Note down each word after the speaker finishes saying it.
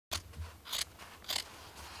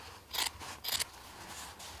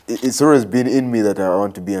it's always been in me that I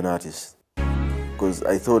want to be an artist, because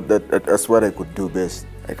I thought that that's what I could do best.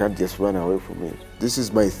 I can't just run away from it. This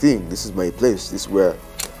is my thing, this is my place, this is where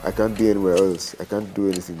I can't be anywhere else. I can't do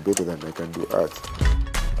anything better than I can do art.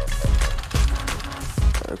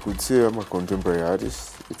 I could say I'm a contemporary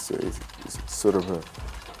artist. It's sort of a,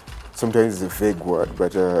 sometimes it's a vague word,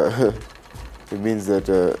 but it means that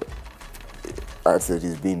art that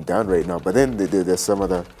is being done right now. But then there's some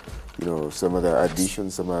other, some other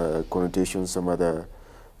additions, some other connotations, some other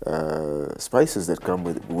spices that come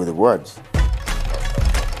with the words.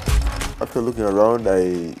 After looking around,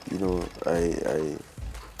 I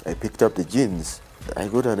picked up the jeans. I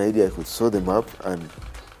got an idea I could sew them up and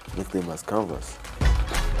make them as canvas.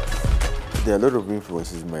 There are a lot of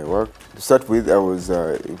influences in my work. To start with, I was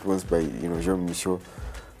influenced by Jean-Michel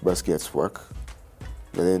Basquiat's work.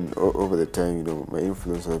 But then over the time, my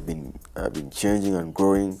influence have been changing and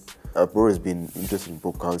growing. I've always been interested in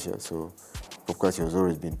pop culture, so pop culture has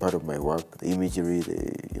always been part of my work. The imagery,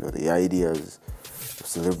 the ideas of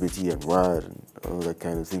celebrity and what, and all that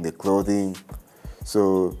kind of thing, the clothing.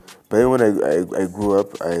 So, but then when I grew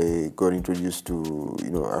up, I got introduced to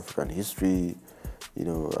African history,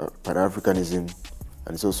 Pan-Africanism,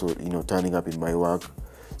 and it's also turning up in my work.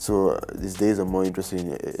 So these days I'm more interested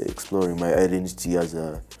in exploring my identity as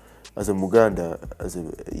a Muganda, as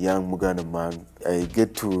a young Muganda man. I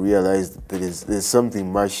get to realize that there's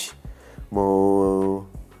something much more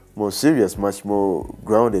serious, much more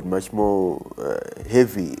grounded, much more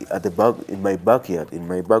heavy at the back, in my backyard, in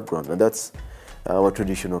my background, and that's our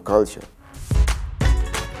traditional culture.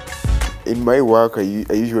 In my work, I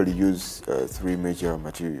usually use three major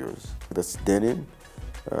materials. That's denim,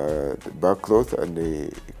 the barkcloth, and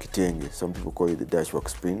the kitenge. Some people call it the Dutch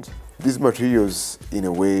wax print. These materials, in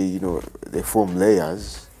a way, they form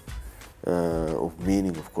layers of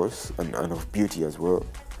meaning, of course, and of beauty as well.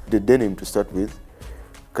 The denim, to start with,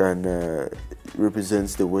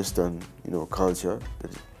 represents the Western, culture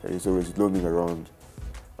that is always looming around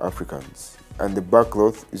Africans, and the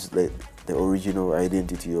barkcloth is like the original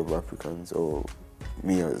identity of Africans, or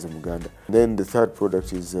me as a Muganda. Then the third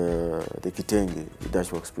product is the kitenge, the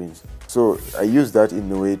Dutch wax print. So I use that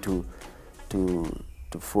in a way to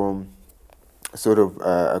form sort of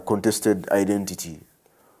a contested identity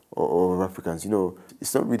of Africans.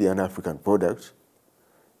 It's not really an African product.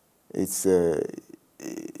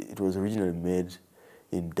 It was originally made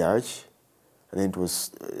in Dutch, and then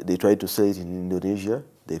they tried to sell it in Indonesia.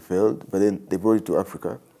 They failed, but then they brought it to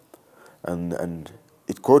Africa, and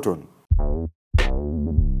it caught on.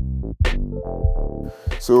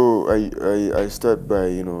 So I start by,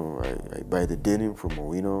 I buy the denim from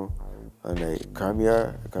Owino, and I come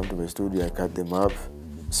to my studio, I cut them up,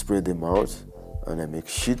 spread them out, and I make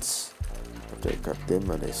sheets. After I cut them,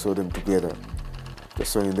 and I sew them together. After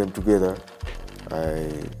sewing them together,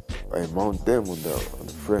 I mount them on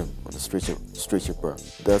the frame, on the stretcher bar.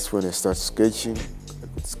 That's when I start sketching. I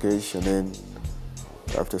could sketch, and then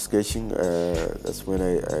after sketching, that's when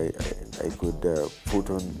I could put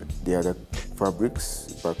on the other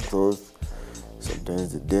fabrics, barkcloth,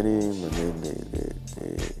 sometimes the denim, and then the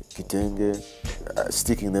kitenge,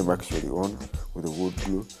 sticking them actually on with the wood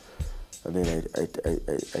glue, and then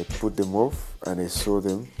I put them off and I sew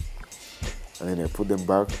them, and then I put them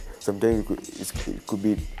back. Sometimes it could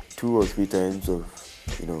be 2 or 3 times of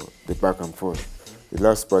the back and forth. The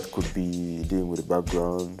last part could be dealing with the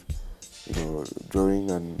background,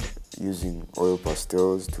 drawing and using oil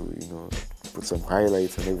pastels to put some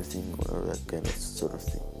highlights and everything, that kind of sort of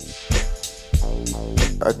thing.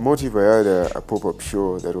 At Motive, I had a pop-up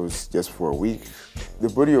show that was just for a week. The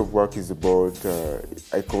body of work is about,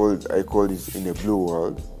 I call it In a Blue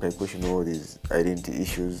World. I question all these identity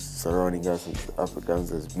issues surrounding us as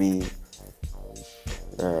Africans, as me,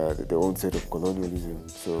 the onset of colonialism.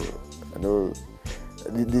 So I know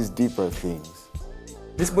these deeper things.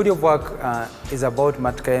 This body of work is about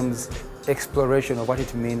Matt Kayem's exploration of what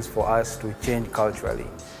it means for us to change culturally.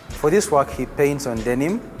 For this work, he paints on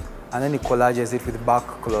denim, and then he collages it with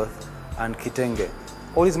barkcloth and kitenge.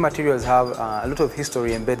 All these materials have a lot of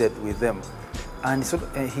history embedded with them, and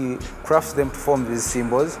he crafts them to form these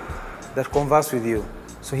symbols that converse with you.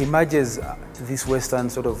 So he merges this Western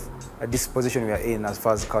sort of disposition we are in as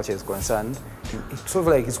far as culture is concerned. It's sort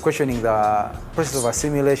of like he's questioning the process of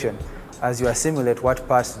assimilation. As you assimilate, what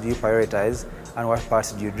parts do you prioritize and what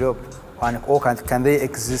parts do you drop? Or can they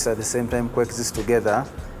exist at the same time, coexist together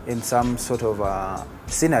in some sort of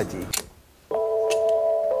synergy?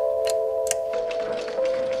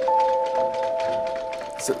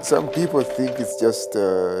 So, some people think it's just,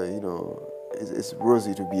 it's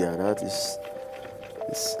rosy to be an artist.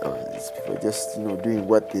 It's people just doing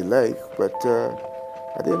what they like, but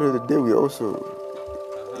at the end of the day, we also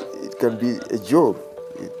it can be a job,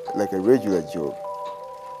 like a regular job.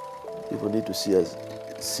 People need to see it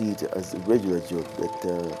as a regular job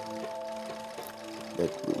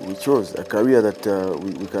that we chose, a career that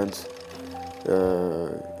we can't,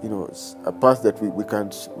 a path that we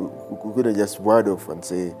can't, we couldn't just ward off and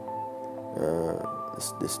say,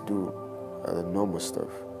 let's do the normal stuff.